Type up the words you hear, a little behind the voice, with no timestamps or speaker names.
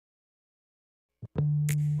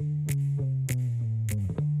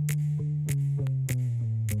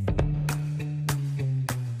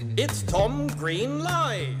It's Tom Green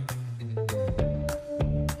Live.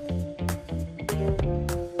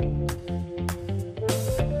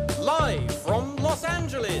 Live from Los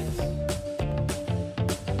Angeles.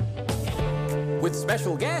 With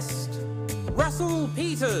special guest, Russell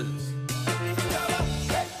Peters.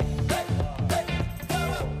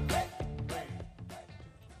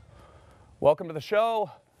 Welcome to the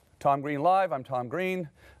show, Tom Green Live. I'm Tom Green.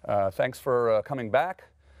 Thanks for coming back.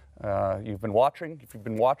 You've been watching. If you've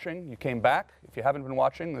been watching, you came back. If you haven't been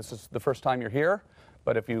watching, this is the first time you're here.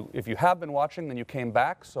 But if you have been watching, then you came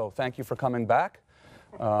back. So thank you for coming back.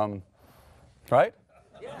 Right?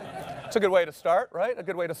 It's a good way to start, right? A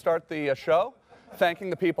good way to start the show. Thanking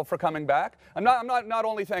the people for coming back. I'm not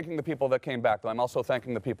only thanking the people that came back, though. I'm also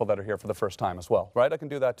thanking the people that are here for the first time as well, right? I can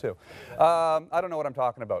do that too. I don't know what I'm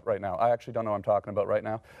talking about right now. I actually don't know what I'm talking about right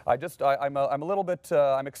now. I'm a little bit,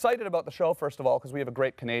 I'm excited about the show, first of all, because we have a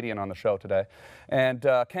great Canadian on the show today. And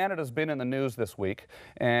Canada's been in the news this week.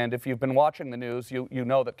 And if you've been watching the news, you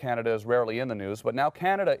know that Canada is rarely in the news. But now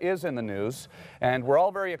Canada is in the news. And we're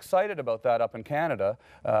all very excited about that up in Canada,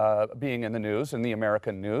 being in the news, in the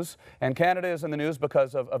American news. And Canada is in the news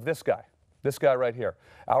because of this guy right here.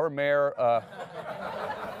 Our mayor,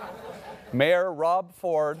 Mayor Rob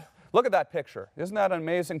Ford. Look at that picture. Isn't that an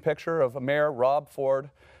amazing picture of Mayor Rob Ford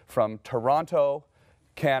from Toronto,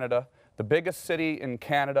 Canada, the biggest city in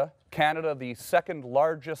Canada. Canada, the second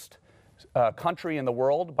largest country in the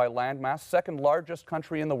world by landmass, second largest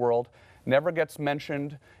country in the world, never gets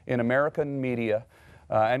mentioned in American media.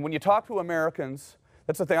 And when you talk to Americans,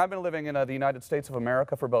 that's the thing. I've been living in the United States of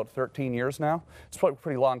America for about 13 years now. It's a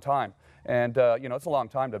pretty long time. And, you know, it's a long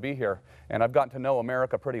time to be here. And I've gotten to know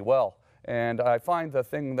America pretty well. And I find the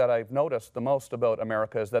thing that I've noticed the most about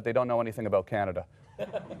America is that they don't know anything about Canada.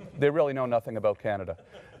 They really know nothing about Canada.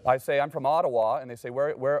 I say I'm from Ottawa, and they say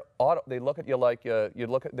where Ottawa? They look at you like they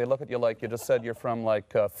look at you like you just said you're from like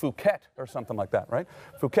Phuket or something like that, right?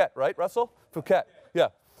 Phuket, right, Russell? Phuket, yeah.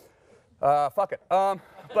 Fuck it.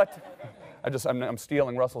 But. I'm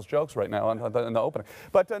stealing Russell's jokes right now in the opening.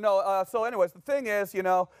 But no. So, anyways, the thing is,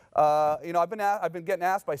 I've been getting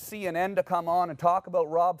asked by CNN to come on and talk about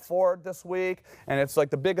Rob Ford this week, and it's like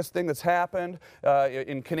the biggest thing that's happened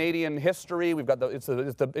in Canadian history. We've got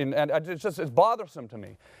it's bothersome to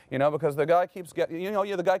me, because the guy keeps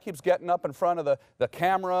getting up in front of the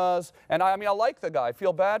cameras, and I like the guy. I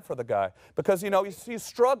feel bad for the guy because he's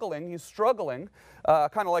struggling. He's struggling, kind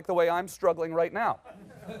of like the way I'm struggling right now.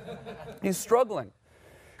 He's struggling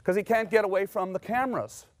because he can't get away from the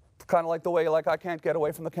cameras, kind of like the way I can't get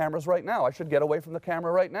away from the cameras right now. I should get away from the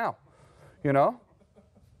camera right now,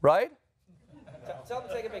 right? Tell him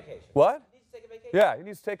to take a vacation. What? He needs to take a vacation. Yeah, he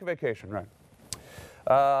needs to take a vacation, right.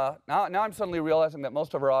 Now I'm suddenly realizing that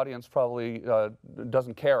most of our audience probably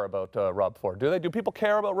doesn't care about Rob Ford. Do they? Do people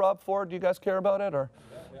care about Rob Ford? Do you guys care about it? Or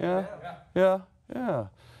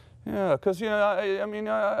Yeah, because,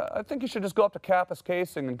 I think you should just go up to Kappa's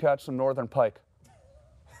Casing and catch some northern pike.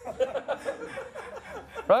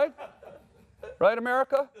 Right? Right,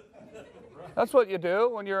 America? That's what you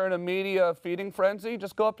do when you're in a media feeding frenzy.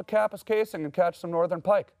 Just go up to Kappa's Casing and catch some northern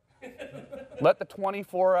pike. Let the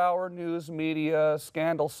 24-hour news media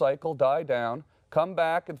scandal cycle die down. Come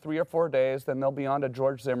back in 3 or 4 days, then they'll be on to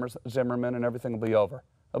George Zimmerman and everything will be over.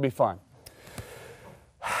 It'll be fine.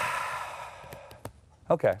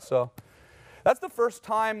 Okay, so that's the first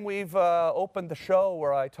time we've opened the show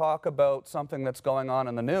where I talk about something that's going on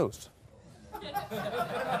in the news.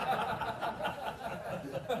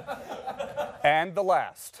 And the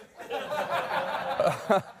last.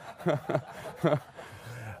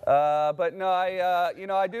 But no,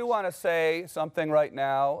 I do want to say something right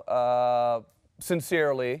now,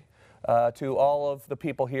 sincerely, to all of the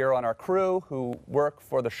people here on our crew who work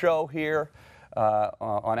for the show here.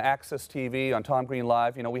 On Access TV, on Tom Green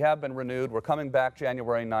Live. We have been renewed. We're coming back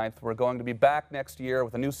January 9th. We're going to be back next year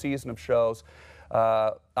with a new season of shows.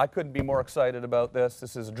 I couldn't be more excited about this.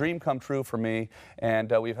 This is a dream come true for me,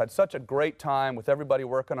 and we've had such a great time with everybody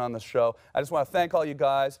working on this show. I just want to thank all you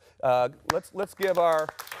guys. Let's give our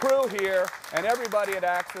crew here and everybody at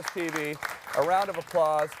Access TV a round of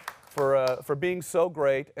applause for being so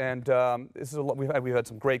great. And we've had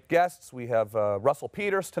some great guests. We have Russell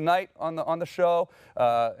Peters tonight on the show,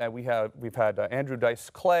 and we've had Andrew Dice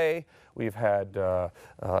Clay. We've had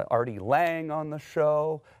Artie Lang on the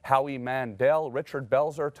show, Howie Mandel, Richard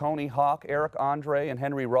Belzer, Tony Hawk, Eric Andre, and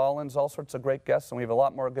Henry Rollins. All sorts of great guests, and we have a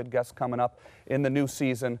lot more good guests coming up in the new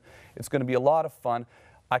season. It's going to be a lot of fun.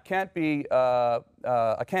 I can't say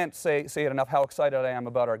it enough how excited I am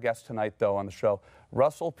about our guest tonight, though, on the show.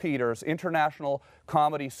 Russell Peters, international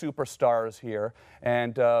comedy superstar, is here.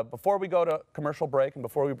 And before we go to commercial break and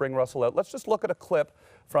before we bring Russell out, let's just look at a clip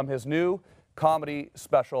from his new comedy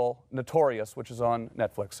special, Notorious, which is on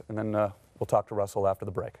Netflix. And then we'll talk to Russell after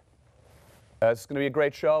the break. It's going to be a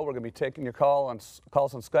great show. We're going to be taking your calls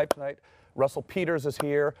on Skype tonight. Russell Peters is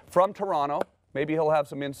here from Toronto. Maybe he'll have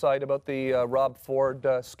some insight about the Rob Ford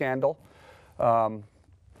scandal. But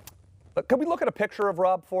can we look at a picture of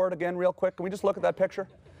Rob Ford again real quick? Can we just look at that picture?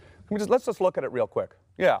 Let's just look at it real quick.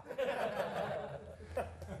 Yeah.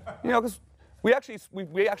 You know, because we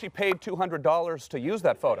actually paid $200 to use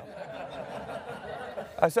that photo.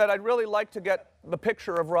 I said I'd really like to get the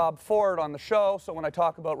picture of Rob Ford on the show, so when I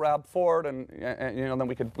talk about Rob Ford, and you know, then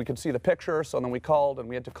we could see the picture. So then we called, and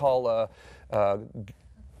we had to call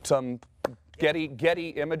some Getty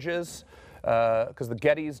images because the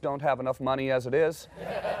Gettys don't have enough money as it is.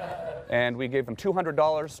 And we gave them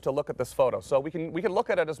 $200 to look at this photo. So we can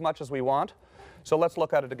look at it as much as we want. So let's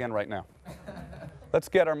look at it again right now. Let's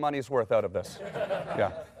get our money's worth out of this.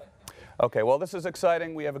 Yeah. Okay, well, this is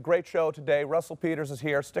exciting. We have a great show today. Russell Peters is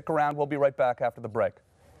here. Stick around. We'll be right back after the break.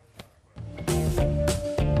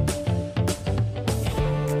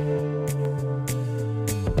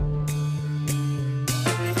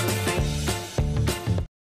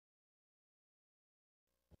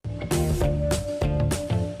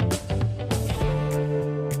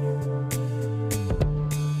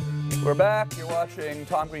 We're back. You're watching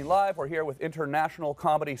Tom Green Live. We're here with international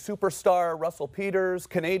comedy superstar Russell Peters,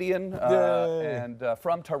 Canadian, and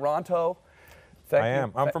from Toronto. I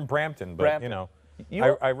am. I'm from Brampton, but Brampton. You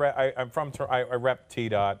know, I rep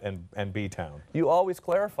T-Dot and B-Town. You always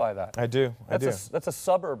clarify that. I do. That's a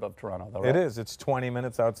suburb of Toronto, though, right? It is. It's 20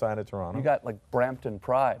 minutes outside of Toronto. You got like Brampton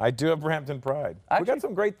pride. I do have Brampton pride. Actually, we got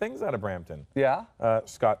some great things out of Brampton. Yeah.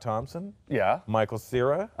 Scott Thompson. Yeah. Michael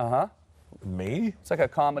Cera. Uh-huh. Me. It's like a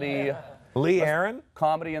comedy. Lee Aaron.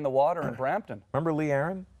 Comedy in the water in Brampton. Remember Lee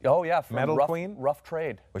Aaron? Oh, yeah. From Metal Queen? Rough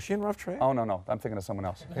Trade. Was she in Rough Trade? Oh, no. I'm thinking of someone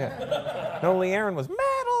else. Yeah. No, Lee Aaron was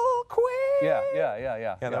Metal Queen. Yeah.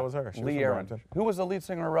 Yeah, that was her. She Lee was Aaron. Who was the lead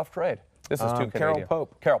singer of Rough Trade? This is too Canadian. Carol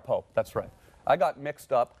Pope. Carol Pope, that's right. I got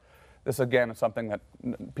mixed up. This, again, is something that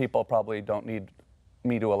people probably don't need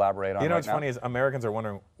me to elaborate on. You know right what's now. funny is Americans are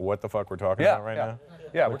wondering what the fuck we're talking about right now.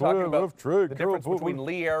 Yeah, like, we're talking about Rough Trade, the Carol difference Pope. between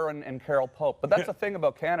Lee Aaron and Carol Pope. But that's the thing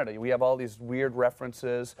about Canada. We have all these weird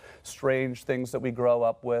references, strange things that we grow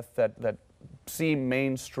up with that seem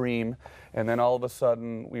mainstream, and then all of a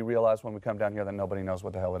sudden we realize when we come down here that nobody knows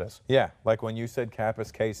what the hell it is. Yeah, like when you said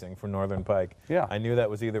Kappas casing for Northern Pike. Yeah. I knew that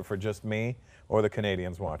was either for just me or the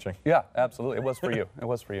Canadians watching. Yeah, absolutely. It was for you. It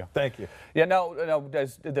was for you. Thank you. Yeah, no,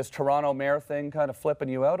 does this Toronto mayor thing kind of flipping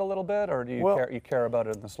you out a little bit, or do you care about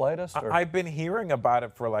it in the slightest? Or? I've been hearing about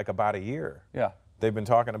it for like about a year. Yeah. They've been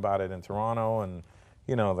talking about it in Toronto, and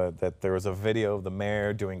you know that there was a video of the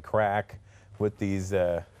mayor doing crack with these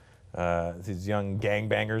young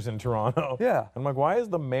gangbangers in Toronto. Yeah. I'm like, why is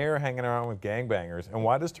the mayor hanging around with gangbangers, and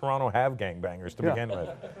why does Toronto have gangbangers to begin with?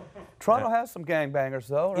 Toronto has some gangbangers,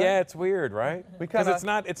 though, right? Yeah, it's weird, right? Because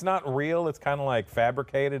it's not real. It's kind of like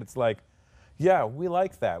fabricated. It's like, yeah, we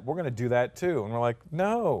like that. We're gonna do that too, and we're like,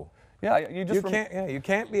 no. Yeah, you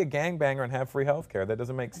can't be a gangbanger and have free health care. That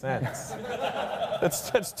doesn't make sense.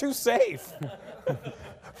 That's too safe.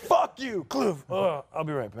 Fuck you, Cliff. I'll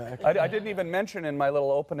be right back. I didn't even mention in my little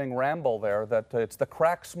opening ramble there that it's the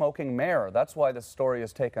crack-smoking mayor. That's why this story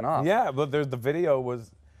has taken off. Yeah, but the video was,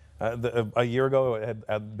 a year ago it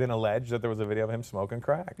had been alleged that there was a video of him smoking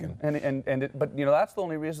crack. But you know, that's the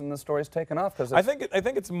only reason the story's taken off. Because I think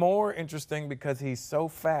it's more interesting because he's so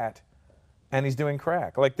fat and he's doing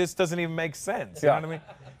crack. Like, this doesn't even make sense. You know what I mean?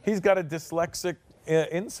 He's got a dyslexic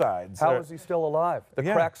insides. How is he still alive? The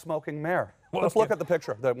crack-smoking mayor. Well, let's look at the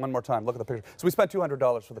picture one more time. Look at the picture. So we spent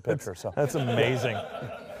 $200 for the picture. That's amazing.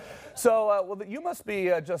 So, well, you must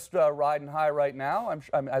be just riding high right now,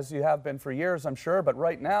 as you have been for years, I'm sure. But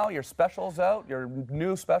right now, your special's out, your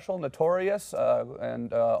new special, Notorious,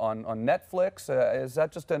 and on Netflix. Is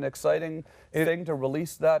that just an exciting thing to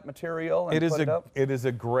release that material and put it up? It is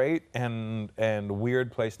a great and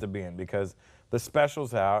weird place to be in, because the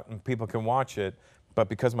special's out and people can watch it, but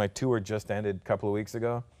because my tour just ended a couple of weeks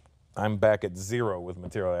ago, I'm back at zero with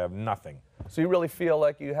material. I have nothing. So you really feel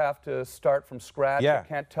like you have to start from scratch? Yeah. You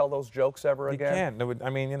can't tell those jokes ever again? You can't. I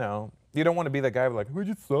mean, you know, you don't want to be that guy who's like, we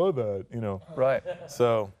just saw that, you know. Right.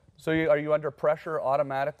 So are you under pressure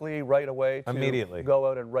automatically right away to immediately go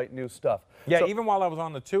out and write new stuff? Yeah, even while I was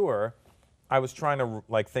on the tour, I was trying to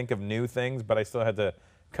like think of new things, but I still had to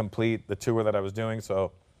complete the tour that I was doing.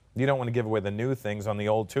 So you don't want to give away the new things on the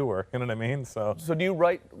old tour. You know what I mean? So do you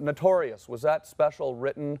write Notorious? Was that special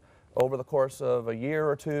written over the course of a year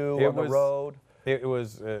or two on the road?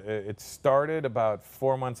 It started about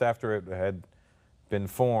 4 months after it had been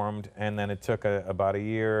formed, and then it took about a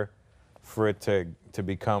year for it to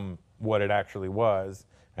become what it actually was,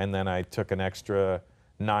 and then I took an extra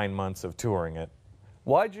 9 months of touring it.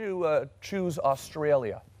 Why'd you choose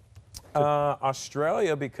Australia?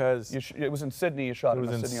 Australia because it was in Sydney. You shot it. It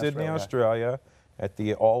was in Sydney, Australia, at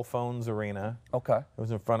the All Phones Arena. Okay. It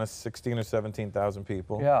was in front of 16 or 17,000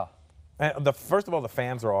 people. Yeah. And first of all, the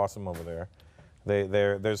fans are awesome over there.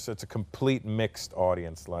 It's a complete mixed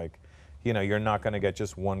audience. Like, you know, you're not going to get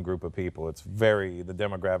just one group of people. The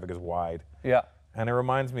demographic is wide. Yeah. And it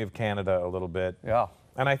reminds me of Canada a little bit. Yeah.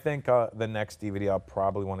 And I think the next DVD I'll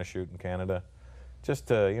probably want to shoot in Canada, just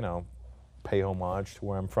to, you know, pay homage to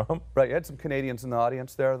where I'm from. Right. You had some Canadians in the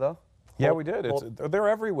audience there, though. Yeah, we did. They're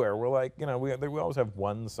everywhere. We're like, you know, we always have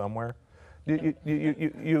one somewhere. You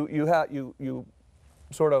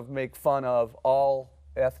sort of make fun of all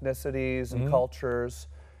ethnicities and cultures.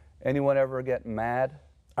 Anyone ever get mad?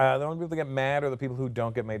 The only people that get mad are the people who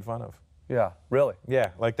don't get made fun of. Yeah, really? Yeah,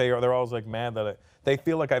 like they're always like mad that they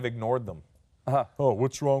feel like I've ignored them. Uh-huh. Oh,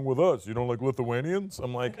 what's wrong with us? You don't like Lithuanians?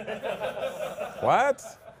 I'm like, what?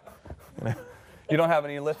 You don't have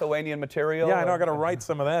any Lithuanian material? Yeah, I know. I got to write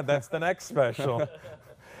some of that. That's the next special.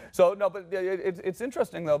 So no, but it's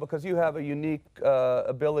interesting though, because you have a unique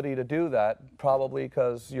ability to do that. Probably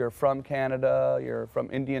because you're from Canada, you're from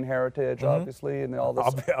Indian heritage, obviously, and all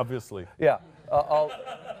this. Obviously. Yeah.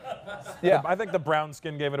 Yeah. I think the brown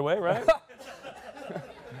skin gave it away, right?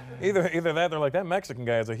 Either that, they're like, that Mexican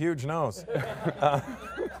guy has a huge nose.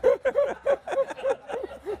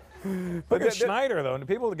 Look at Schneider, though, and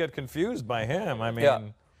people get confused by him. I mean, yeah.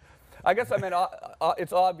 I guess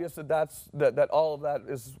it's obvious that all of that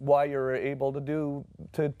is why you're able to do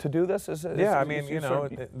this. Yeah, I mean, you know,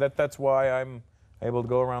 that's why I'm able to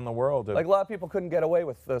go around the world. Like a lot of people couldn't get away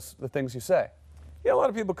with the things you say. Yeah, a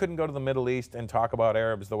lot of people couldn't go to the Middle East and talk about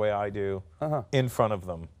Arabs the way I do in front of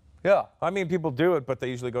them. Yeah. I mean, people do it, but they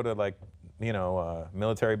usually go to, like, you know,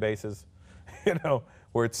 military bases, you know,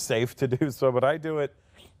 where it's safe to do so. But I do it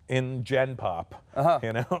in Gen Pop,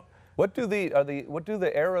 you know. What do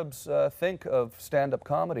the Arabs think of stand-up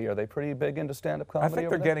comedy? Are they pretty big into stand-up comedy? I think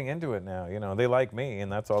they're getting into it now. You know, they like me,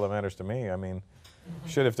 and that's all that matters to me. I mean,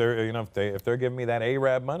 shit, if they're giving me that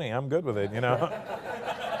Arab money, I'm good with it. You know.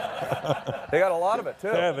 They got a lot of it too.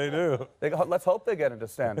 Yeah, they do. Let's hope they get into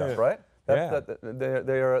stand-up, right?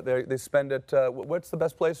 They spend it. What's the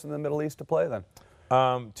best place in the Middle East to play then?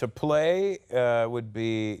 To play would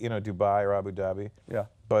be, you know, Dubai or Abu Dhabi. Yeah.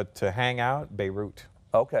 But to hang out, Beirut.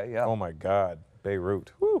 Okay, yeah. Oh my God,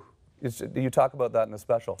 Beirut. Woo. You talk about that in the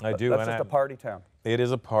special. I do. That's just a party town. It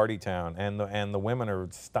is a party town, and the women are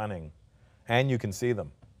stunning, and you can see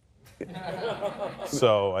them.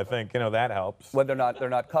 So I think, you know, that helps. When they're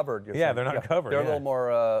not covered. Yeah, they're not covered. They're a little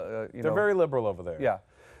more. They're very liberal over there. Yeah.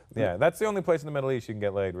 Yeah, that's the only place in the Middle East you can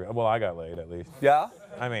get laid. Well, I got laid at least. Yeah?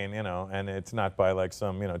 I mean, you know, and it's not by like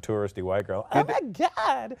some, you know, touristy white girl. Oh my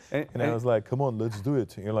God! And I was like, come on, let's do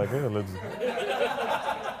it. And you're like, yeah,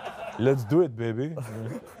 let's do it, baby.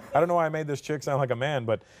 I don't know why I made this chick sound like a man,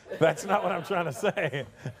 but that's not what I'm trying to say.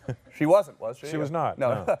 She wasn't, was she? She was not.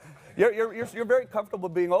 No. No. You're very comfortable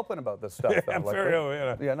being open about this stuff. Yeah, though. I'm very open. You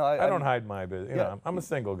know, yeah, no, I don't hide my business. You know, I'm a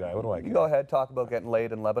single guy. What do I care? You go ahead, talk about getting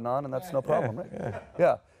laid in Lebanon, and that's no problem, right?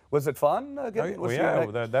 Yeah. Was it fun?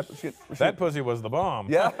 That pussy was the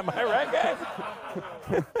bomb. Yeah. Am I right, guys?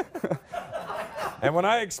 And when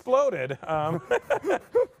I exploded.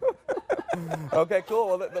 Okay,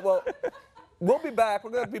 cool. Well, we'll be back. We're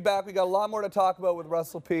going to be back. We got a lot more to talk about with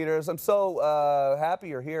Russell Peters. I'm so happy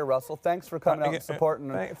you're here, Russell. Thanks for coming out and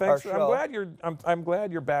supporting our show. I'm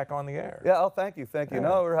glad you're back on the air. Yeah. Oh, thank you. Thank you.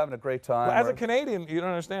 No, we're having a great time. Well, as a Canadian, you don't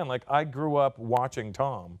understand. Like, I grew up watching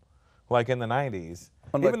Tom, like in the '90s.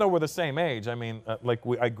 Even though we're the same age, I mean,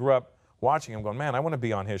 I grew up watching him going, man, I want to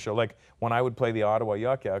be on his show. Like, when I would play the Ottawa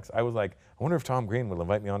Yuck Yucks, I was like, I wonder if Tom Green will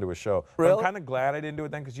invite me onto his show. Really? But I'm kind of glad I didn't do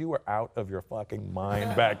it then, because you were out of your fucking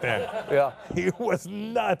mind back then. Yeah. He was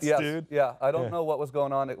nuts, dude. Yeah, I don't know what was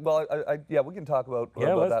going on. Well, yeah, we can talk about that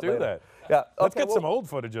later. Let's do that. Yeah. Okay, Let's get some old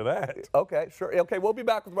footage of that. Okay, sure. Okay, we'll be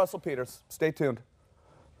back with Russell Peters. Stay tuned.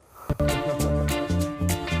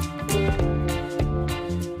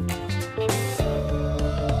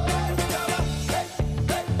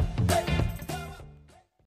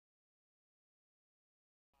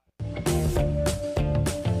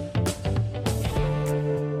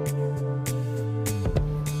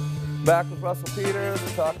 Back with Russell Peters.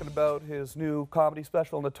 We're talking about his new comedy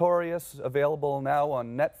special, Notorious, available now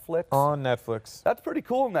on Netflix. On Netflix. That's pretty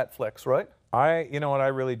cool, Netflix, right? You know what, I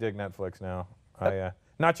really dig Netflix now.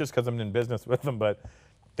 Not just because I'm in business with them, but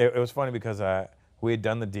it was funny because we had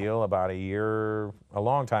done the deal about a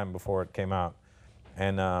long time before it came out.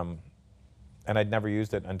 And I'd never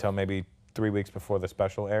used it until maybe 3 weeks before the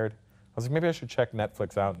special aired. I was like, maybe I should check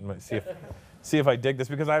Netflix out and see if I dig this,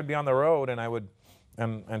 because I would be on the road and I would,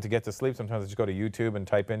 and to get to sleep, sometimes I just go to YouTube and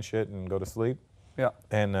type in shit and go to sleep. Yeah.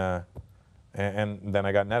 And then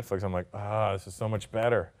I got Netflix. I'm like, this is so much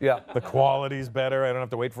better. Yeah. The quality's better. I don't have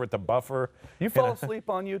to wait for it to buffer. You fall asleep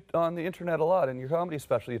on the internet a lot. In your comedy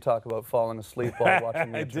special, you talk about falling asleep while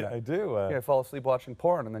watching the internet. I do. Yeah, you fall asleep watching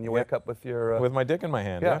porn, and then you wake up with your... with my dick in my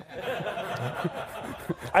hand, yeah.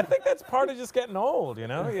 I think that's part of just getting old, you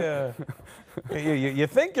know? You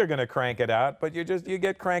think you're going to crank it out, but you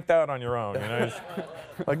get cranked out on your own, you know?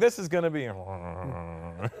 Like, this is going to be...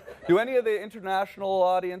 Do any of the international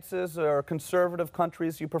audiences or conservative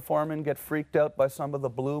countries you perform in get freaked out by some of the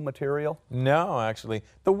blue material? No, actually.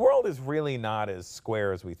 The world is really not as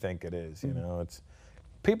square as we think it is, you know?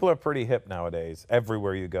 People are pretty hip nowadays,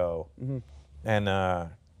 everywhere you go. And I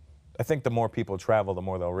think the more people travel, the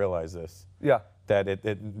more they'll realize this. Yeah.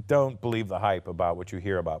 That don't believe the hype about what you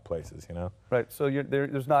hear about places, you know? Right, so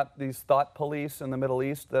there's not these thought police in the Middle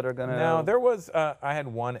East that are going to... No, there was, I had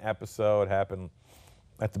one episode happen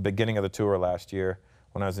at the beginning of the tour last year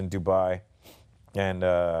when I was in Dubai, and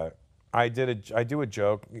I do a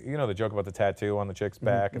joke, you know, the joke about the tattoo on the chick's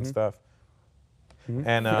back and stuff.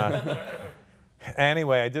 And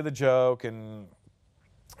anyway, I did the joke, and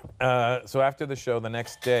so after the show, the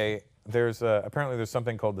next day, apparently there's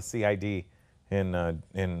something called the CID in the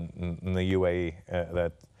UAE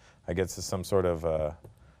that I guess is some sort of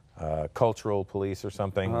cultural police or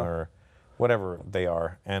something, or whatever they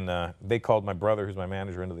are. And they called my brother, who's my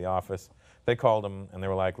manager, into the office. They called him, and they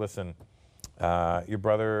were like, listen, your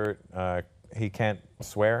brother, he can't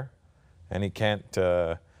swear, and he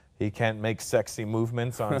can't make sexy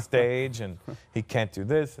movements on stage, and he can't do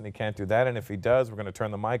this, and he can't do that, and if he does, we're going to turn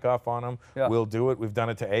the mic off on him. Yeah. We'll do it. We've done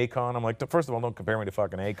it to Akon. I'm like, first of all, don't compare me to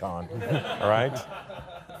fucking Akon, all right?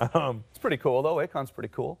 It's pretty cool, though. Akon's pretty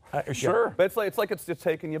cool. Sure. Yeah. But it's like it's just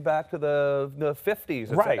taking you back to the 50s.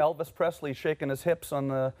 It's like Elvis Presley shaking his hips on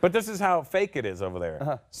the... But this is how fake it is over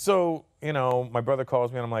there. So, you know, my brother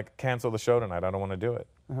calls me, and I'm like, cancel the show tonight. I don't want to do it.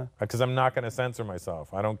 Because I'm not going to censor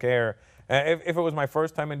myself. I don't care. If it was my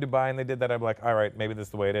first time in Dubai and they did that, I'd be like, all right, maybe this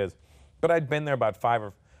is the way it is. But I'd been there about five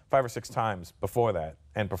or six times before that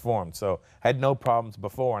and performed. So I had no problems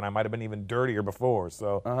before, and I might have been even dirtier before.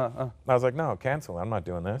 So I was like, no, cancel it. I'm not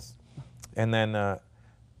doing this. And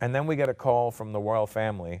then we get a call from the royal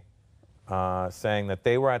family saying that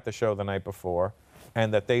they were at the show the night before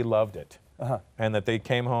and that they loved it. And that they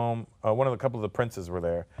came home, a couple of the princes were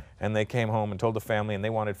there, and they came home and told the family, and they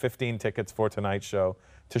wanted 15 tickets for tonight's show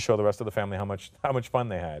to show the rest of the family how much fun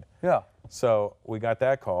they had. Yeah. So we got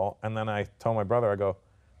that call, and then I told my brother, I go,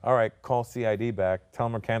 all right, call CID back, tell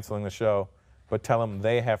them we're canceling the show, but tell them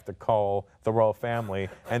they have to call the royal family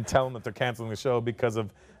and tell them that they're canceling the show because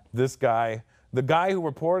of this guy. The guy who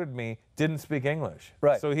reported me didn't speak English.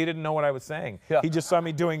 Right. So he didn't know what I was saying. Yeah. He just saw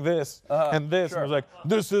me doing this and this and was like,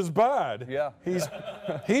 this is bad. Yeah.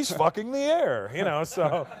 He's fucking the air, you know,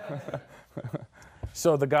 so.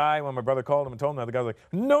 So the guy, when my brother called him and told him that, the guy was like,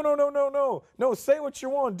 no, say what you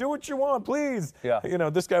want, do what you want, please. Yeah. You know,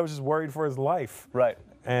 this guy was just worried for his life. Right.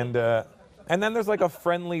 And then there's like a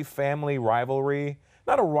friendly family rivalry.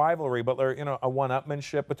 Not a rivalry, but you know, a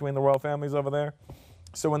one-upmanship between the royal families over there.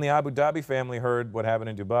 So when the Abu Dhabi family heard what happened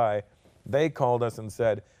in Dubai, they called us and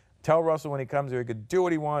said, tell Russell when he comes here, he could do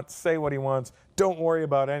what he wants, say what he wants, don't worry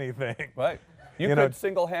about anything. Right. You could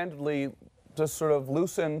single-handedly just sort of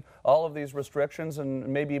loosen all of these restrictions and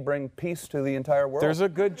maybe bring peace to the entire world. There's a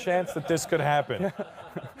good chance that this could happen.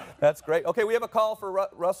 That's great. Okay, we have a call for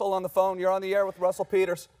Russell on the phone. You're on the air with Russell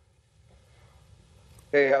Peters.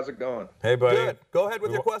 Hey, how's it going? Hey, buddy. Good. Go ahead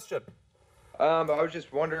with your question. I was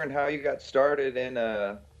just wondering how you got started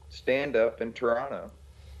in stand-up in Toronto.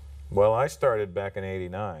 Well, I started back in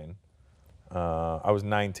 '89. I was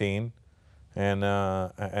 19, and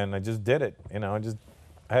I just did it. You know,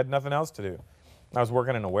 I had nothing else to do. I was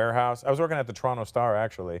working in a warehouse. I was working at the Toronto Star,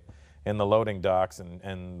 actually, in the loading docks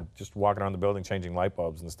and just walking around the building changing light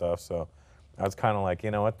bulbs and stuff. So I was kind of like,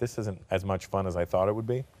 you know what, this isn't as much fun as I thought it would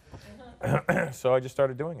be. So I just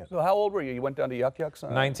started doing it. So how old were you? You went down to Yuck Yucks?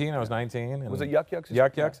 19. I was 19. And was it Yuck Yucks?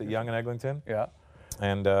 Yuck Yucks at Yonge and Eglinton. Yeah.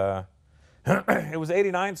 And it was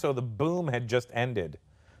 '89, so the boom had just ended.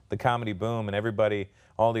 the comedy boom, and everybody,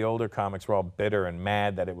 all the older comics were all bitter and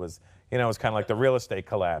mad that it was, you know, it was kind of like the real estate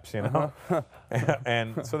collapse, you know?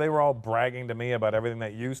 And so they were all bragging to me about everything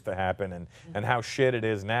that used to happen and how shit it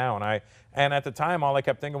is now. And at the time, all I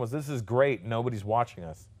kept thinking was, this is great, nobody's watching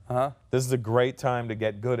us. This is a great time to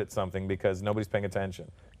get good at something because nobody's paying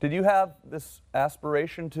attention. Did you have this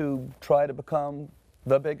aspiration to try to become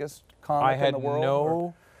the biggest comic in the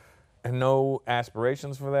world? I had no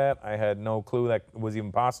aspirations for that. I had no clue that was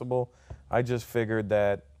even possible. I just figured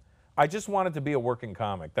that I just wanted to be a working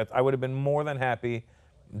comic. That I would have been more than happy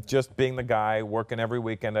just being the guy working every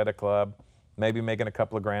weekend at a club, maybe making a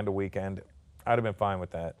couple of grand a weekend. I'd have been fine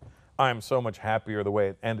with that. I'm so much happier the way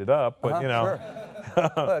it ended up, but you know.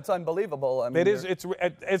 Sure. Well, it's unbelievable. I mean, it is. It's.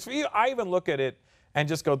 I even look at it and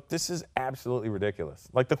just go, this is absolutely ridiculous.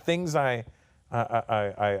 Like the things I'm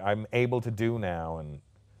able to do now, and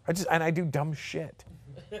I do dumb shit.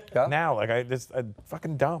 Yeah? Now, like I'm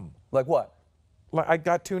fucking dumb. Like what? Like I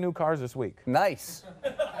got 2 new cars this week. Nice.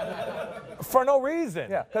 For no reason.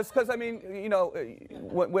 Yeah, because I mean, you know,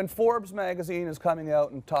 when Forbes magazine is coming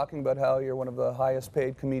out and talking about how you're one of the highest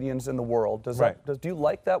paid comedians in the world, do you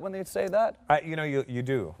like that when they say that? You know, you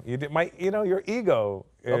do. Your ego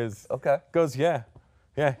goes, yeah,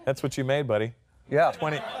 that's what you made, buddy. Yeah.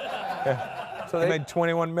 20. Yeah. So you made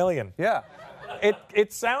 21 million. Yeah.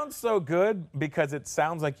 It sounds so good because it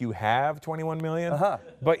sounds like you have 21 million,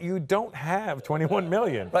 but you don't have 21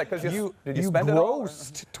 million. Right, because you spend it all,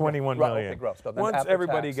 grossed 21 right, million. okay,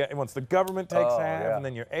 grossed. Once the government takes half, and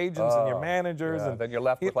then your agents and your managers, and then you're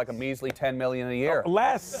left with like a measly 10 million a year.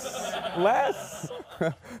 Less.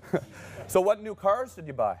 So what new cars did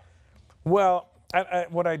you buy? Well,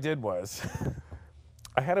 what I did was,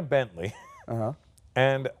 I had a Bentley,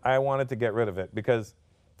 and I wanted to get rid of it because.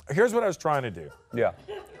 Here's what I was trying to do. Yeah.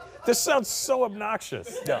 This sounds so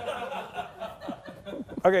obnoxious. Yeah.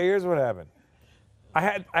 Okay, here's what happened.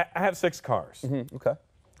 I have 6 cars. Okay.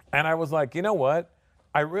 And I was like, you know what?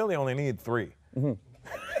 I really only need 3.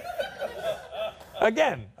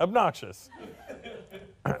 Again, obnoxious.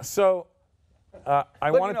 So But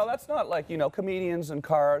you know, that's not like, you know, comedians and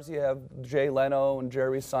cars. You have Jay Leno and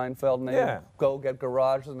Jerry Seinfeld, and they go get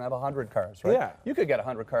garages and have 100 cars, right? Yeah. You could get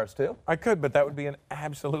 100 cars too. I could, but that would be an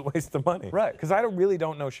absolute waste of money. Right. Because I really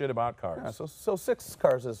don't know shit about cars. Yeah, so 6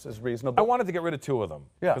 cars is reasonable. I wanted to get rid of 2 of them.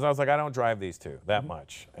 Yeah. Because I was like, I don't drive these 2 that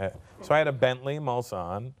much. So I had a Bentley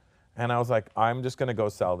Mulsanne, and I was like, I'm just going to go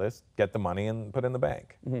sell this, get the money, and put it in the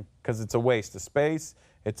bank. Because it's a waste of space.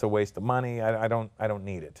 It's a waste of money. I don't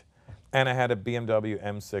need it. And I had a BMW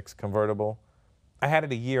M6 convertible. I had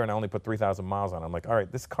it a year and I only put 3,000 miles on it. I'm like, all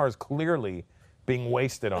right, this car is clearly being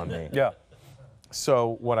wasted on me. Yeah.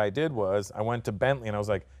 So what I did was I went to Bentley and I was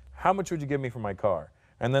like, how much would you give me for my car?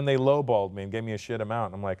 And then they lowballed me and gave me a shit amount.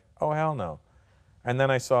 And I'm like, oh, hell no. And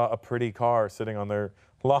then I saw a pretty car sitting on their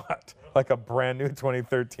lot, like a brand new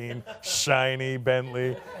 2013 shiny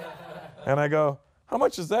Bentley. And I go, how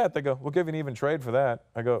much is that? They go, we'll give you an even trade for that.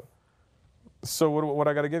 I go, so what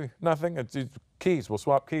I got to give you? Nothing. It's keys. We'll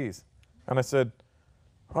swap keys. And I said,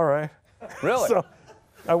 all right. Really? So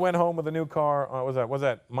I went home with a new car. Was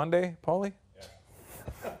that Monday, Paulie?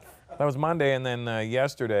 Yeah. That was Monday, and then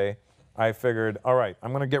yesterday I figured, all right,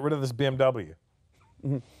 I'm going to get rid of this BMW.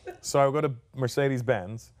 So I go to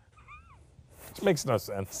Mercedes-Benz, which makes no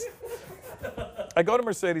sense. I go to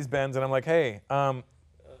Mercedes-Benz, and I'm like, hey,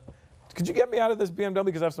 could you get me out of this BMW?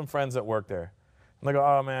 Because I have some friends that work there. And they go,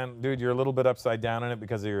 oh, man, dude, you're a little bit upside down in it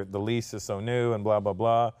because the lease is so new and blah, blah,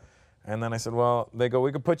 blah. And then I said, well, they go,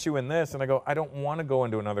 we could put you in this. And I go, I don't want to go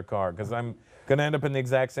into another car because I'm going to end up in the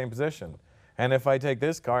exact same position. And if I take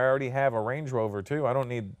this car, I already have a Range Rover, too. I don't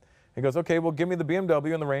need. He goes, okay, well, give me the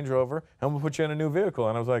BMW and the Range Rover, and we'll put you in a new vehicle.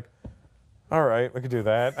 And I was like, all right, we could do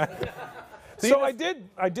that. So I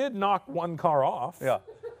did knock 1 car off. Yeah.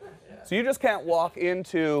 So you just can't walk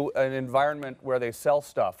into an environment where they sell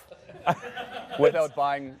stuff without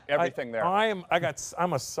buying everything there. I'm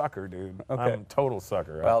a sucker, dude. Okay. I'm a total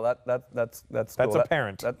sucker. Well, that's cool.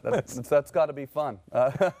 apparent. That's got to be fun.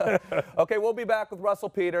 Okay, we'll be back with Russell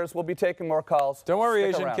Peters. We'll be taking more calls. Don't worry,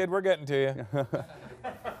 Stick Asian around. kid, we're getting to you.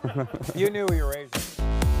 You knew you were Asian.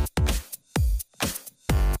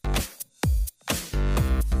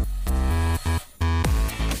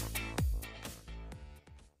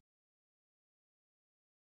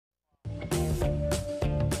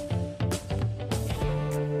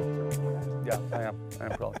 Yeah, I am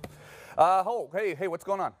probably. Hey, what's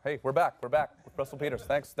going on? Hey, we're back with Russell Peters.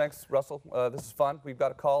 Thanks, Russell. This is fun. We've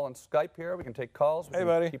got a call on Skype here. We can take calls. We Hey, can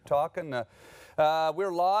buddy. Keep talking.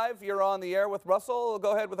 We're live. You're on the air with Russell.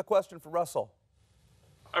 Go ahead with a question for Russell.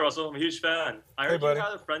 Hi, Russell. I'm a huge fan. I heard you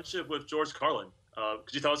had a friendship with George Carlin.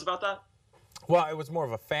 Could you tell us about that? Well, it was more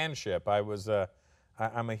of a fanship.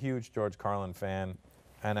 I'm a huge George Carlin fan,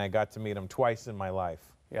 and I got to meet him twice in my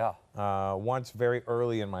life. Yeah. Once very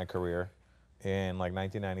early in my career, in like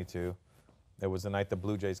 1992. It was the night the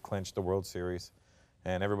Blue Jays clinched the World Series,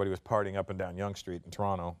 and everybody was partying up and down Yonge Street in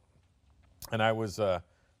Toronto. And I was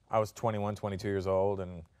 21, 22 years old,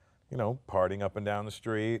 and you know, partying up and down the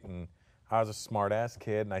street, and I was a smart-ass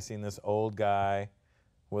kid, and I seen this old guy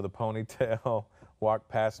with a ponytail walk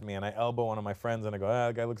past me, and I elbow one of my friends, and I go, ah,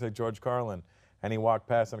 that guy looks like George Carlin. And he walked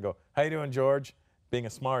past, and I go, how you doing, George? Being a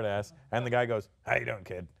smart-ass. And the guy goes, how you doing,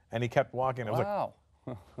 kid? And he kept walking. I was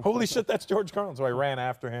like, holy shit, that's George Carlin. So I ran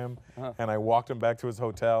after him, and I walked him back to his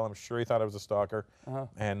hotel. I'm sure he thought I was a stalker.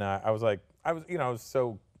 And I was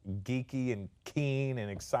so geeky and keen and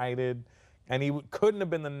excited. And he couldn't have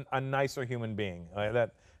been a nicer human being.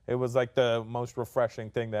 It was like the most refreshing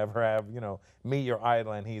thing to ever have, you know, meet your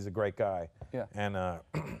idol, and he's a great guy. Yeah. And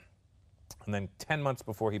then 10 months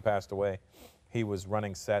before he passed away, he was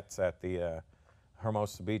running sets at the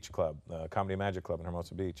Hermosa Beach Club, the Comedy Magic Club in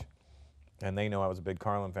Hermosa Beach. And they know I was a big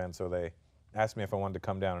Carlin fan, so they asked me if I wanted to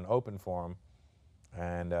come down and open for him.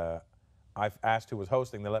 And I asked who was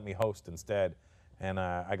hosting. They let me host instead. And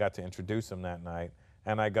I got to introduce him that night.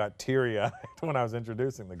 And I got teary-eyed when I was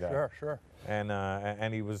introducing the guy. Sure, sure.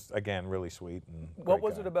 And he was, again, really sweet. And what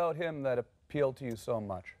was it about him that appealed to you so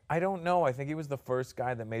much? I don't know. I think he was the first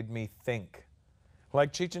guy that made me think.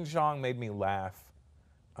 Like Cheech and Chong made me laugh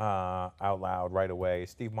out loud right away.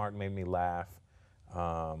 Steve Martin made me laugh.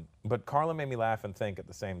 But Carlin made me laugh and think at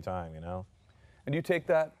the same time, you know? And you take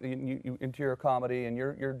that into your comedy, and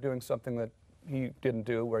you're doing something that he didn't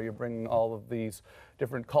do, where you're bringing all of these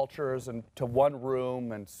different cultures into one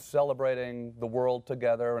room and celebrating the world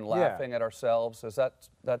together and laughing at ourselves. Is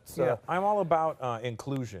that's yeah, I'm all about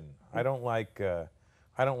inclusion. I don't like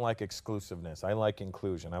exclusiveness. I like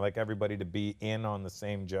inclusion. I like everybody to be in on the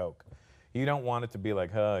same joke. You don't want it to be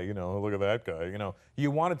like, you know, look at that guy. You know,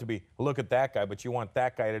 you want it to be, look at that guy, but you want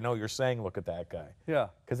that guy to know you're saying, look at that guy. Yeah.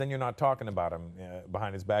 Because then you're not talking about him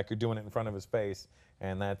behind his back. You're doing it in front of his face,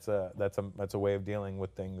 and that's a way of dealing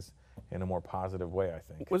with things in a more positive way, I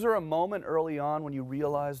think. Was there a moment early on when you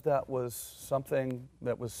realized that was something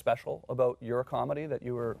that was special about your comedy,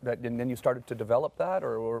 and then you started to develop that,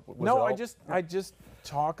 or was no? it all... I just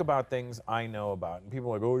talk about things I know about, and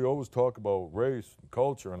people are like, oh, you always talk about race and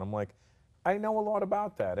culture, and I'm like, I know a lot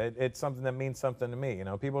about that. It's something that means something to me. You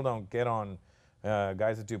know, people don't get on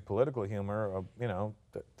guys that do political humor. You know,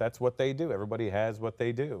 that's what they do. Everybody has what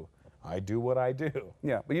they do. I do what I do.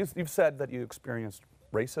 Yeah, but you've said that you experienced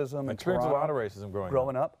racism in Toronto. A lot of racism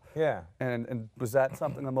growing up. Yeah. And was that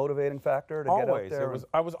something, a motivating factor to always. get out there?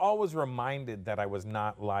 I was always reminded that I was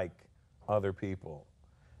not like other people.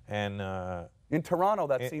 And in Toronto,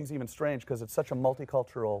 that seems even strange because it's such a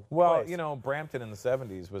multicultural place. You know, Brampton in the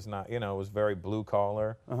 70s was not, you know, it was very blue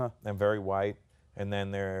collar and very white. And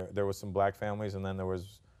then there was some black families, and then there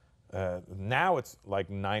was, now it's like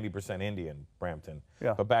 90% Indian, Brampton.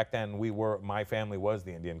 Yeah. But back then my family was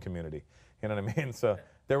the Indian community. You know what I mean? So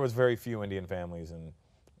there was very few Indian families, and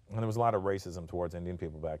there was a lot of racism towards Indian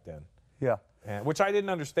people back then. Yeah. Which I didn't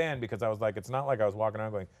understand, because I was like, it's not like I was walking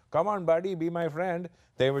around going, come on, buddy, be my friend.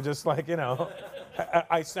 They were just like, you know,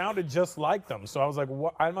 I sounded just like them. So I was like,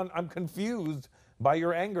 what? I'm confused by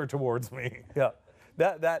your anger towards me. Yeah.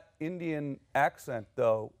 That Indian accent,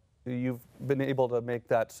 though, you've been able to make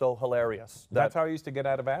that so hilarious. That's how I used to get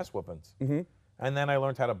out of ass whoopings. And then I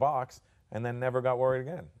learned how to box, and then never got worried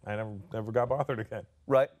again. I never got bothered again.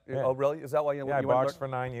 Right? Yeah. Oh, really? Is that why you I boxed for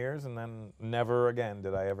 9 years, and then never again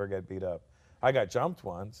did I ever get beat up. I got jumped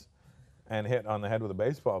once and hit on the head with a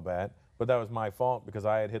baseball bat, but that was my fault because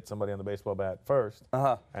I had hit somebody on the baseball bat first.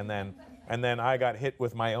 And then I got hit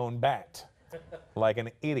with my own bat like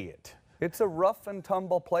an idiot. It's a rough and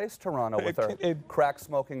tumble place, Toronto, with their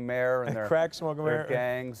crack-smoking mayor and their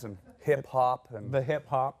gangs and hip-hop. And the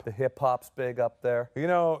hip-hop. The hip-hop's big up there. You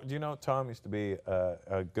know, do you know Tom used to be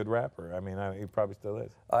a good rapper? I mean, he probably still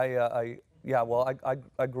is. Yeah, well,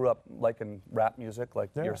 I grew up liking rap music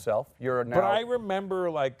like yourself. You're now... But I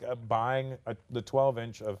remember like buying the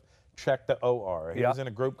 12-inch of Check the OR. He was in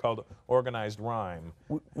a group called Organized Rhyme.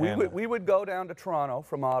 We would go down to Toronto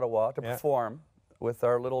from Ottawa to perform with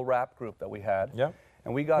our little rap group that we had. Yep.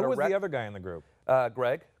 And we got Who was the other guy in the group?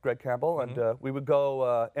 Greg Campbell, and we would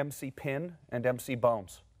go MC Pin and MC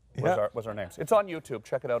Bones was our names. It's on YouTube.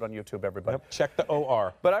 Check it out on YouTube, everybody. Yep. Check the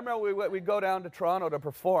OR. But I remember we'd go down to Toronto to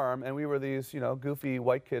perform, and we were these, you know, goofy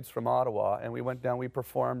white kids from Ottawa, and we went down, we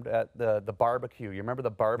performed at the barbecue. You remember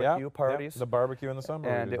the barbecue parties? Yep. The barbecue in the summer.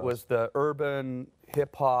 And it was the urban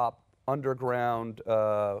hip-hop underground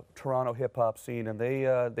Toronto hip-hop scene, and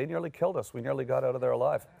they nearly killed us. We nearly got out of there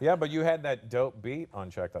alive. Yeah, but you had that dope beat on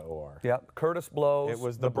Check.or. Yeah, Curtis Blows. It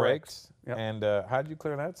was the breaks. Yep. And how did you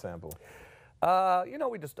clear that sample? You know,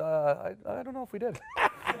 we just, I don't know if we did.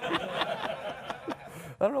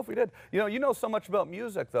 I don't know if we did. You know so much about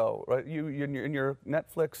music, though, right? You in your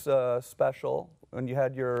Netflix special, when you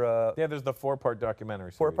had your Yeah, there's the four-part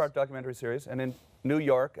documentary series. four-part documentary series, and in New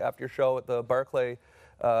York, after your show at the Barclay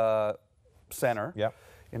Center Yep.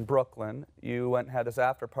 in Brooklyn, you went and had this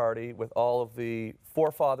after party with all of the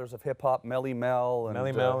forefathers of hip hop, Melly Mel and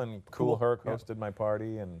Melly Mel and Cool Herc yeah. hosted my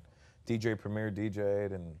party, and DJ Premier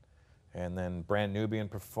DJ'd, and then Brand Nubian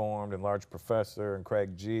performed, and Large Professor, and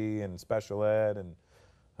Craig G, and Special Ed, and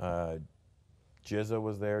Jizza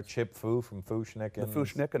was there, Chip Fu from Fushnickens. The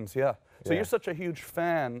Fushnickens, yeah. So Yeah. you're such a huge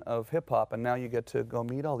fan of hip hop, and now you get to go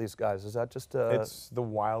meet all these guys. Is that just? It's the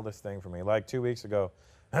wildest thing for me. Like 2 weeks ago,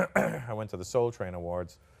 I went to the Soul Train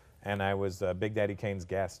Awards, and I was Big Daddy Kane's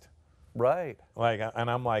guest. right? Like, and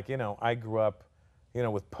I'm like, I grew up,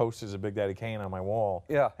 with posters of Big Daddy Kane on my wall.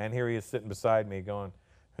 Yeah. And here he is sitting beside me, going,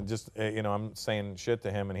 and just, I'm saying shit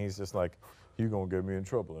to him, and he's just like, "You gonna get me in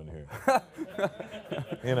trouble in here?"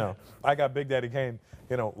 I got Big Daddy Kane,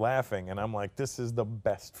 laughing, and I'm like, this is the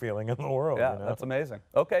best feeling in the world. Yeah, that's amazing.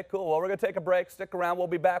 Okay, cool. Well, we're going to take a break. Stick around. We'll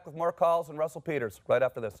be back with more calls and Russell Peters right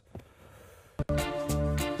after this.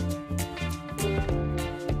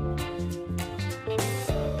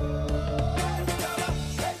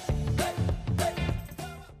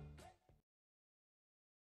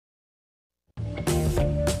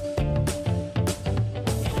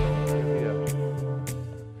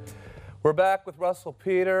 We're back with Russell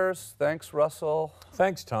Peters. Thanks, Russell.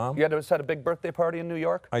 Thanks, Tom. You just had a big birthday party in New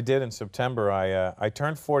York? I did in September. I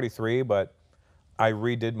turned 43, but I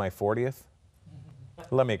redid my 40th.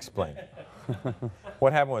 Let me explain.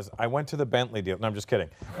 What happened was I went to the Bentley deal. No, I'm just kidding.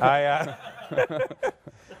 When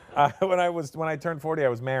I turned 40, I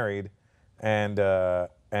was married, and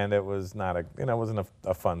it was not it wasn't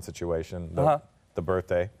a fun situation. The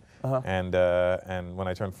birthday, and when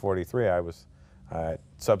I turned 43,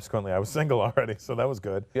 subsequently I was single already, so that was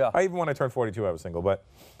good. Yeah. Even when I turned 42, I was single, but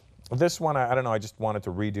this one I don't know. I just wanted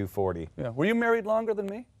to redo 40. Yeah. Were you married longer than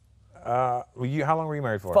me? How long were you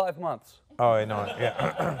married for? 5 months. Oh, I know.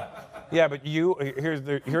 Yeah. Yeah, but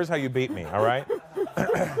here's how you beat me. All right.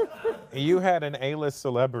 You had an A-list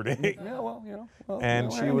celebrity. Yeah, well,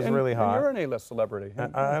 And she was really hot. You're an A-list celebrity.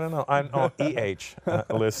 I don't know. I'm EH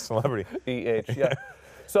list celebrity. EH, yeah.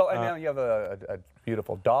 So, and now you have a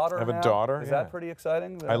beautiful daughter. I have a now. daughter. Is yeah. that pretty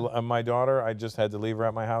exciting? My daughter, I just had to leave her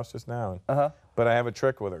at my house just now. But I have a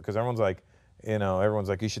trick with her because everyone's like,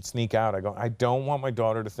 you should sneak out. I go, I don't want my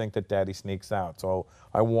daughter to think that Daddy sneaks out. So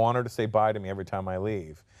I want her to say bye to me every time I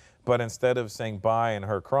leave. But instead of saying bye and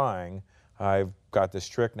her crying, I've got this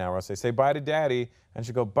trick now where I say bye to Daddy, and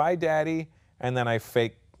she'll go, bye, Daddy, and then I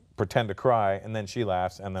pretend to cry, and then she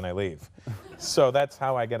laughs, and then I leave. So that's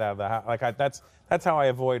how I get out of the house. That's how I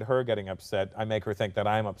avoid her getting upset. I make her think that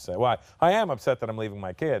I'm upset. Well, I am upset that I'm leaving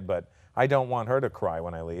my kid, but I don't want her to cry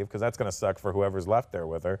when I leave, because that's going to suck for whoever's left there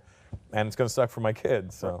with her, and it's going to suck for my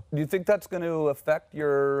kids. So. Do you think that's going to affect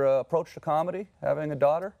your approach to comedy, having a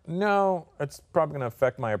daughter? No, it's probably going to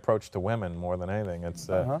affect my approach to women more than anything. It's,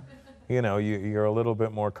 you're a little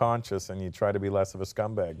bit more conscious, and you try to be less of a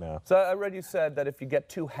scumbag now. So I read you said that if you get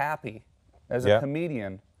too happy as a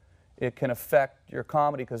comedian, it can affect your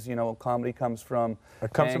comedy, because comedy comes from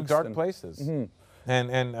dark places.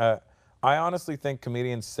 And I honestly think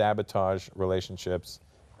comedians sabotage relationships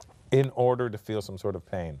in order to feel some sort of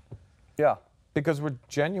pain. Yeah. Because we're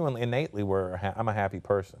genuinely, innately, I'm a happy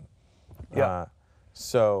person. Yeah.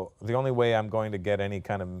 So the only way I'm going to get any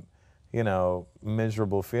kind of,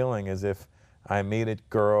 miserable feeling is if I meet a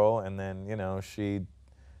girl and then, she,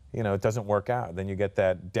 it doesn't work out. Then you get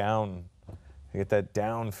that down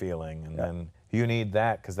feeling, and then you need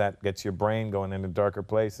that, because that gets your brain going into darker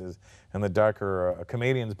places, and the darker a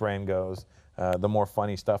comedian's brain goes, the more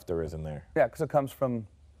funny stuff there is in there. Yeah, because it comes from,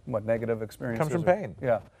 negative experiences? It comes from pain.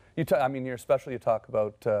 Yeah. Your special, you talk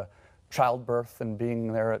about childbirth and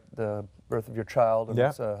being there at the birth of your child, and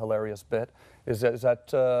it's a hilarious bit. Is that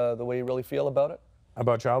the way you really feel about it?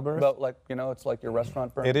 About childbirth? About it's like your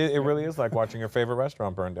restaurant burning? It really is like watching your favorite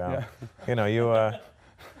restaurant burn down. Yeah.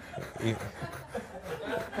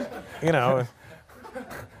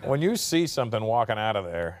 When you see something walking out of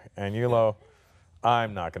there and you go,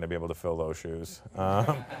 I'm not going to be able to fill those shoes.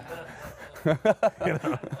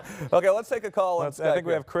 Okay, let's take a call. I think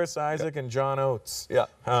we have Chris Isaac and John Oates. Yeah.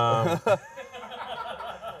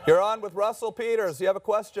 You're on with Russell Peters. You have a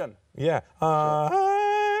question? Yeah.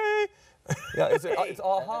 Hi. Yeah, it's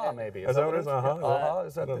aha maybe. Is that what it is? Aha? Aha?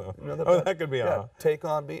 Is that I don't know. You know, Oh, that could be aha. Take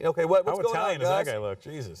on me. Okay, what's How going Italian on, guys? does that guy look?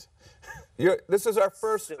 Jesus. This is our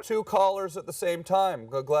first 2 callers at the same time.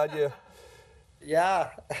 Glad you. Yeah.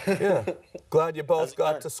 Yeah. Glad you both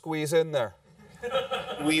got to squeeze in there.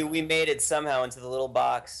 We made it somehow into the little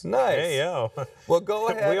box. Nice. Hey, yo. Well, go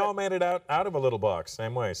ahead. We all made it out of a little box,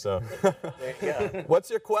 same way, so. There you go. What's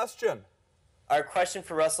your question? Our question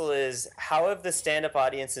for Russell is, how have the stand-up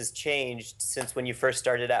audiences changed since when you first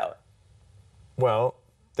started out? Well,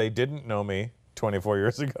 they didn't know me 24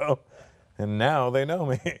 years ago, and now they know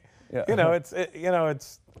me. Yeah. You know,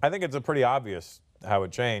 I think it's a pretty obvious how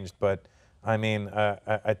it changed, but I mean,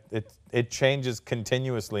 it changes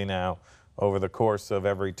continuously now over the course of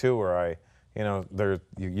every tour.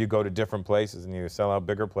 You go to different places and you sell out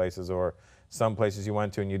bigger places, or some places you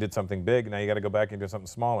went to and you did something big. Now you got to go back and do something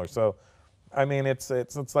smaller. So, I mean, it's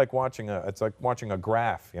like watching a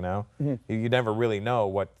graph. You know, you never really know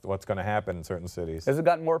what's going to happen in certain cities. Has it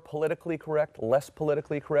gotten more politically correct, less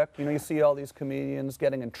politically correct? You know, you see all these comedians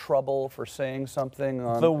getting in trouble for saying something.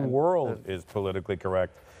 The world is politically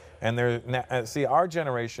correct. And see, our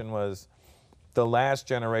generation was the last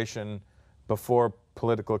generation before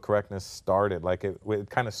political correctness started. Like it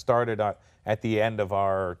kind of started at the end of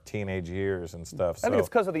our teenage years and stuff. I think it's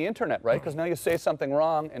because of the internet, right? Because now you say something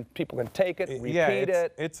wrong and people can take it, repeat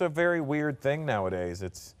it. It's a very weird thing nowadays.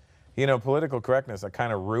 It's, you know, political correctness that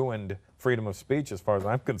kind of ruined freedom of speech as far as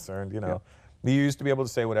I'm concerned. You know, you used to be able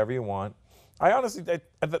to say whatever you want. I honestly,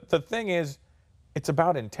 the thing is, it's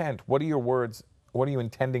about intent. What are your words? What are you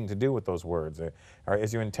intending to do with those words?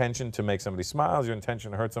 Is your intention to make somebody smile? Is your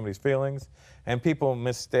intention to hurt somebody's feelings? And people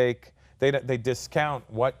mistake, they discount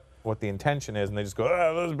what the intention is, and they just go,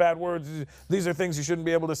 oh, those are bad words. These are things you shouldn't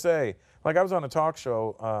be able to say. Like, I was on a talk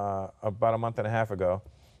show about a month and a half ago,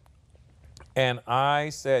 and I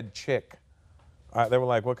said chick. They were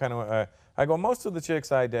like, what kind of, I go, most of the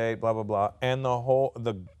chicks I date, blah, blah, blah. And the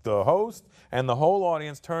host and the whole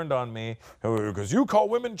audience turned on me, because you call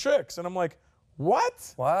women chicks. And I'm like,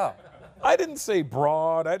 what? Wow. I didn't say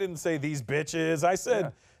broad. I didn't say these bitches. I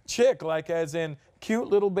said chick, like as in cute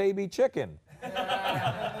little baby chicken.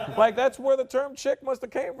 Like that's where the term chick must have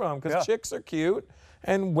came from, because chicks are cute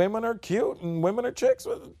and women are cute and women are chicks.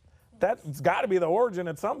 That's got to be the origin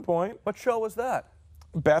at some point. What show was that?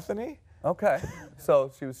 Bethany. Okay.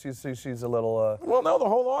 So she's a little. Well, no, the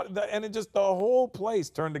whole and the whole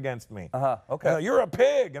place turned against me. Okay. You're a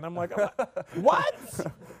pig, and I'm like, what?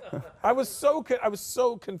 I was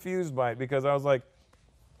so confused by it, because I was like,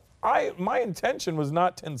 my intention was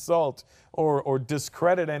not to insult or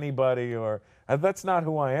discredit anybody, or that's not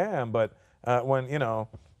who I am. But when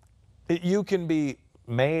you can be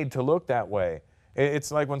made to look that way.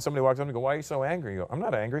 It's like when somebody walks up and goes, why are you so angry? You go, I'm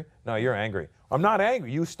not angry. No, you're angry. I'm not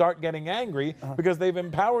angry. You start getting angry because they've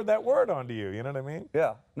empowered that word onto you. You know what I mean?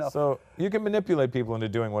 Yeah. No. So you can manipulate people into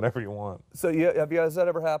doing whatever you want. So has that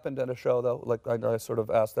ever happened at a show, though? Like I sort of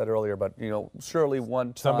asked that earlier, but surely one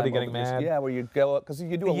time. Somebody getting mad? Yeah, where you go, because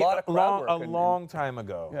you do a lot of crowd work. A long time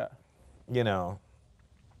ago. Yeah. You know.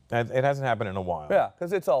 It hasn't happened in a while. Yeah,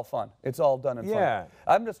 because it's all fun. It's all done in fun. Yeah.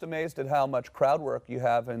 I'm just amazed at how much crowd work you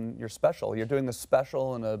have in your special. You're doing the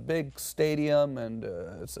special in a big stadium, and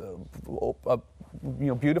it's a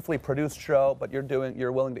beautifully produced show, but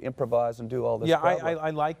you're willing to improvise and do all this. Yeah, crowd work. I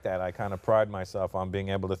like that. I kind of pride myself on being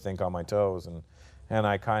able to think on my toes, and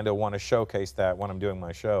I kind of want to showcase that when I'm doing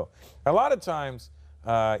my show. A lot of times,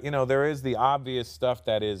 there is the obvious stuff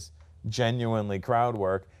that is genuinely crowd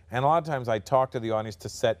work. And a lot of times I talk to the audience to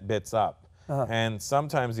set bits up. And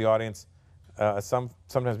sometimes the audience, sometimes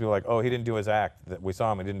people are like, oh, he didn't do his act. We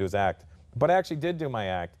saw him, he didn't do his act. But I actually did do my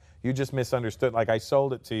act. You just misunderstood. Like I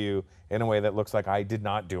sold it to you in a way that looks like I did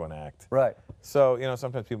not do an act. Right. So,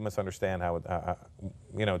 sometimes people misunderstand how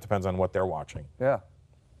it depends on what they're watching. Yeah.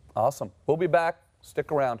 Awesome. We'll be back.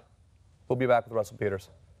 Stick around. We'll be back with Russell Peters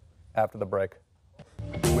after the break.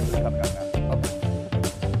 Which is coming up now. Okay.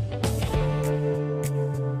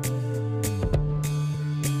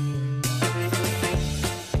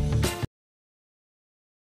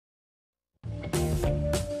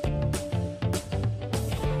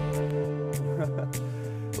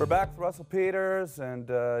 We're back with Russell Peters, and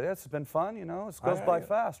it's been fun. It goes by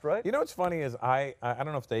fast, right? You know what's funny is I don't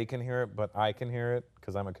know if they can hear it, but I can hear it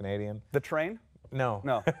because I'm a Canadian. The train? No.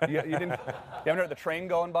 No. You haven't heard the train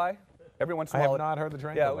going by? Every once in a while. I have not heard the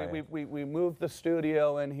train go by. Yeah, we moved the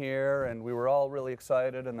studio in here, and we were all really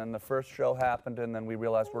excited, and then the first show happened, and then we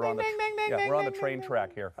realized we're on the train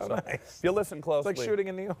track here. Oh, so nice. if you listen closely. It's like shooting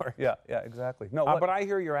in New York. Yeah, exactly. No, but I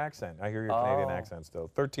hear your accent. I hear your Canadian accent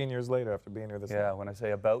still. 13 years later after being here this long. Yeah, when I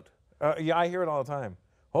say about. Yeah, I hear it all the time.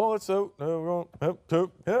 oh, it's so,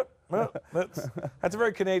 that's a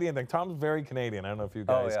very Canadian thing. Tom's very Canadian. I don't know if you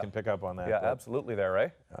guys can pick up on that. Yeah, absolutely there,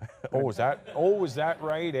 right? Is that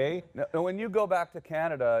right, eh? Now, when you go back to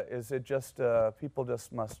Canada, is it just, people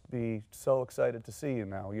just must be so excited to see you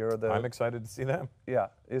now? I'm excited to see them. Yeah,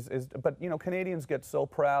 but you know, Canadians get so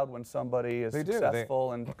proud when somebody is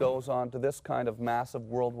successful and goes on to this kind of massive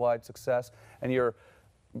worldwide success, and you're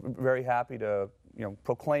very happy to, you know,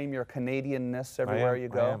 proclaim your Canadianness everywhere you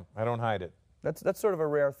go. I am. I don't hide it. That's sort of a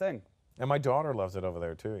rare thing. And my daughter loves it over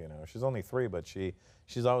there too. You know, she's only 3, but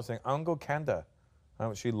she's always saying, "I'm go Canada."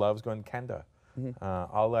 She loves going Canada.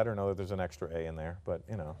 I'll let her know that there's an extra A in there, but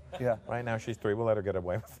you know, right now she's 3. We'll let her get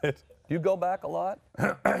away with it. Do you go back a lot?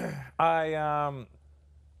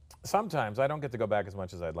 Sometimes I don't get to go back as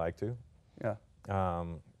much as I'd like to. Yeah.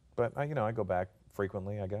 But you know, I go back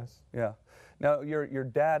frequently, I guess. Yeah. Now, your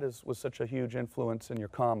dad was such a huge influence in your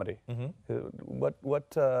comedy. What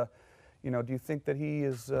you know, do you think that he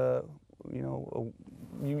is, you know,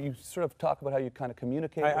 you sort of talk about how you kind of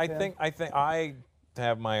communicate with him? I think I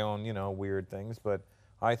have my own, you know, weird things, but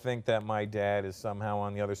I think that my dad is somehow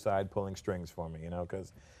on the other side pulling strings for me, you know,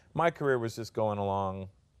 because my career was just going along,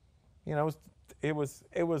 you know, it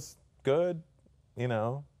was good, you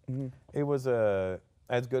know. It was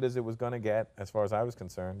as good as it was going to get as far as I was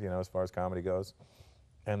concerned, you know, as far as comedy goes.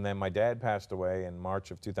 And then my dad passed away in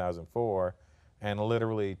March of 2004, and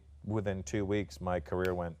literally within 2 weeks, my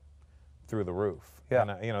career went through the roof. Yeah.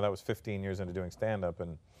 And, you know, that was 15 years into doing stand-up,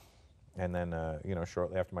 and then, you know,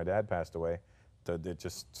 shortly after my dad passed away, it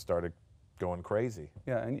just started going crazy.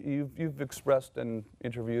 Yeah, and you've expressed in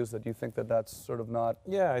interviews that you think that that's sort of not...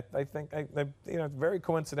 Yeah, I think, you know, it's very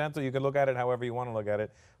coincidental. You can look at it however you want to look at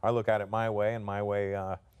it. I look at it my way, and my way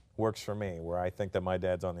works for me, where I think that my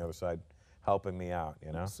dad's on the other side helping me out,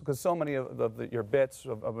 you know? Because so many of your bits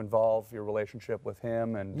involve your relationship with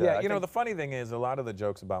him, and... Yeah, you know, the funny thing is, a lot of the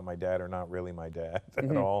jokes about my dad are not really my dad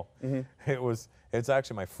at all. It's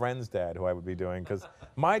actually my friend's dad who I would be doing, because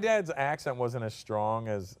my dad's accent wasn't as strong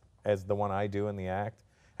as the one I do in the act.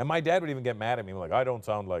 And my dad would even get mad at me, like, I don't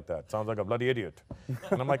sound like that. Sounds like a bloody idiot.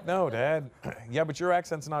 And I'm like, no, Dad. Yeah, but your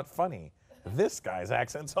accent's not funny. This guy's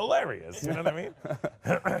accent's hilarious. You know what I mean?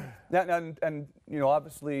 and you know,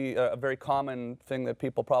 obviously a very common thing that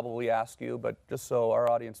people probably ask you, but just so our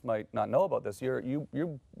audience might not know about this, you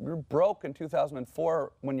broke in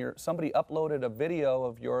 2004 when somebody uploaded a video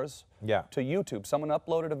of yours to YouTube. Someone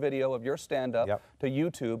uploaded a video of your stand-up to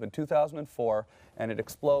YouTube in 2004, and it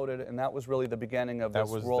exploded, and that was really the beginning of this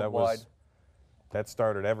worldwide. That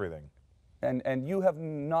started everything. And you have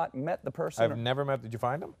not met the person. I've never met. Did you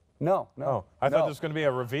find him? No. Oh, I thought this was going to be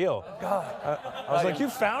a reveal. God. I was like, you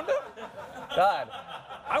found him? God.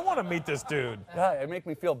 I want to meet this dude. God, it make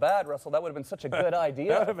me feel bad, Russell. That would have been such a good idea.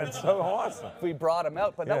 That would have been so awesome. If we brought him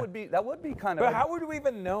out, but that would be kind of. But how would we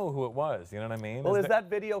even know who it was? You know what I mean? Well, is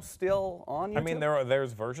that video still on YouTube? I mean,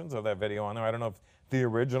 there's versions of that video on there. I don't know if the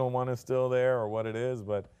original one is still there or what it is,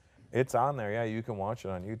 but it's on there. Yeah, you can watch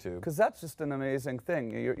it on YouTube. Because that's just an amazing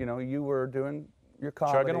thing. You know, you were doing your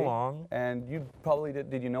comedy. Chugging along. And you probably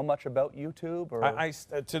did you know much about YouTube? Or?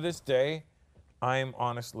 To this day, I'm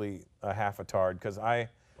honestly a half a tard, because I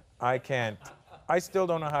still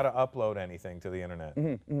don't know how to upload anything to the internet.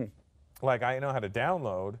 Like, I know how to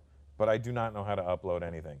download, but I do not know how to upload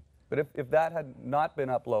anything. But if that had not been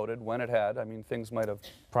uploaded when it had, I mean, things might have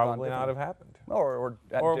probably not have happened. Or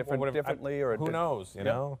differently, or who knows, you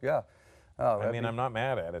know? Yeah. Oh, I mean, I'm not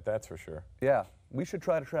mad at it, that's for sure. Yeah. We should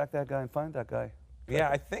try to track that guy and find that guy. Yeah,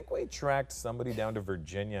 I think we tracked somebody down to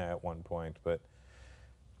Virginia at one point, but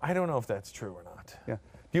I don't know if that's true or not. Yeah.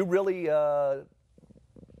 Do you really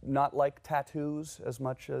not like tattoos as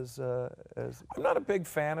much as? I'm not a big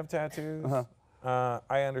fan of tattoos.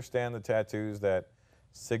 I understand the tattoos that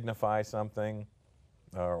signify something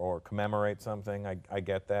or commemorate something. I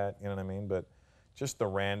get that, you know what I mean? But just the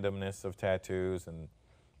randomness of tattoos and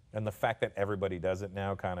the fact that everybody does it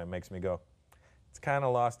now kind of makes me go, it's kind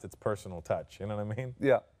of lost its personal touch, you know what I mean?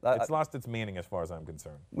 Yeah. It's lost its meaning as far as I'm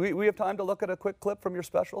concerned. We have time to look at a quick clip from your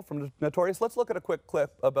special, from Notorious. Let's look at a quick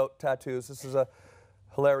clip about tattoos. This is a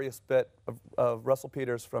hilarious bit of Russell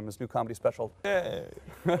Peters from his new comedy special. Yay.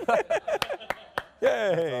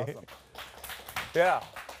 Yay. Awesome. Yeah.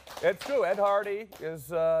 It's true. Ed Hardy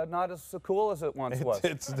is not as cool as it once was.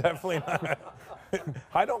 It's definitely not.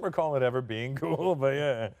 I don't recall it ever being cool, but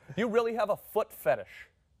yeah. You really have a foot fetish.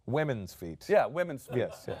 Women's feet. Yeah, women's feet.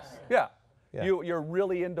 Yes. Yeah. Yeah. You're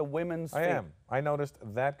really into women's feet. I am. I noticed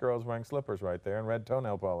that girl's wearing slippers right there and red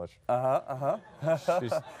toenail polish. That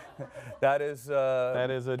is... that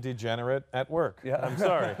is a degenerate at work. Yeah. I'm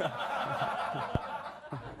sorry.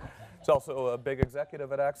 He's also a big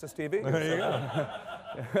executive at Access TV. There you go.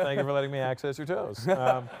 Thank you for letting me access your toes.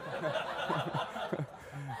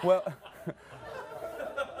 Well,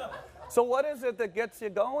 so what is it that gets you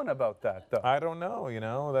going about that, though? I don't know, you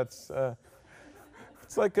know. That's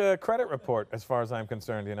it's like a credit report as far as I'm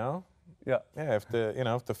concerned, you know. Yeah. Yeah, if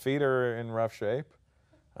the feet are in rough shape,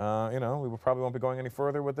 you know, we probably won't be going any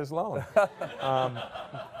further with this loan.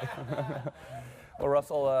 Well,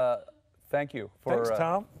 Russell, thank you for Thanks,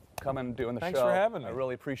 Tom. coming and doing the Thanks show. for having me. I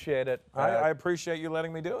really appreciate it. I appreciate you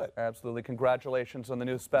letting me do it. Absolutely. Congratulations on the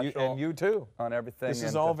new special. And you too. On everything. This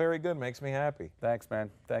is all very good. Makes me happy. Thanks,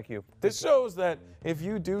 man. Thank you. This shows that if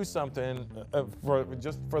you do something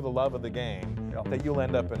just for the love of the game, Yeah. that you'll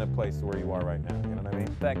end up in a place where you are right now. You know what I mean?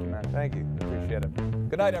 Thank you, man. Thank you. Appreciate it.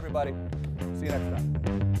 Good night, everybody. See you next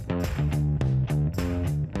time.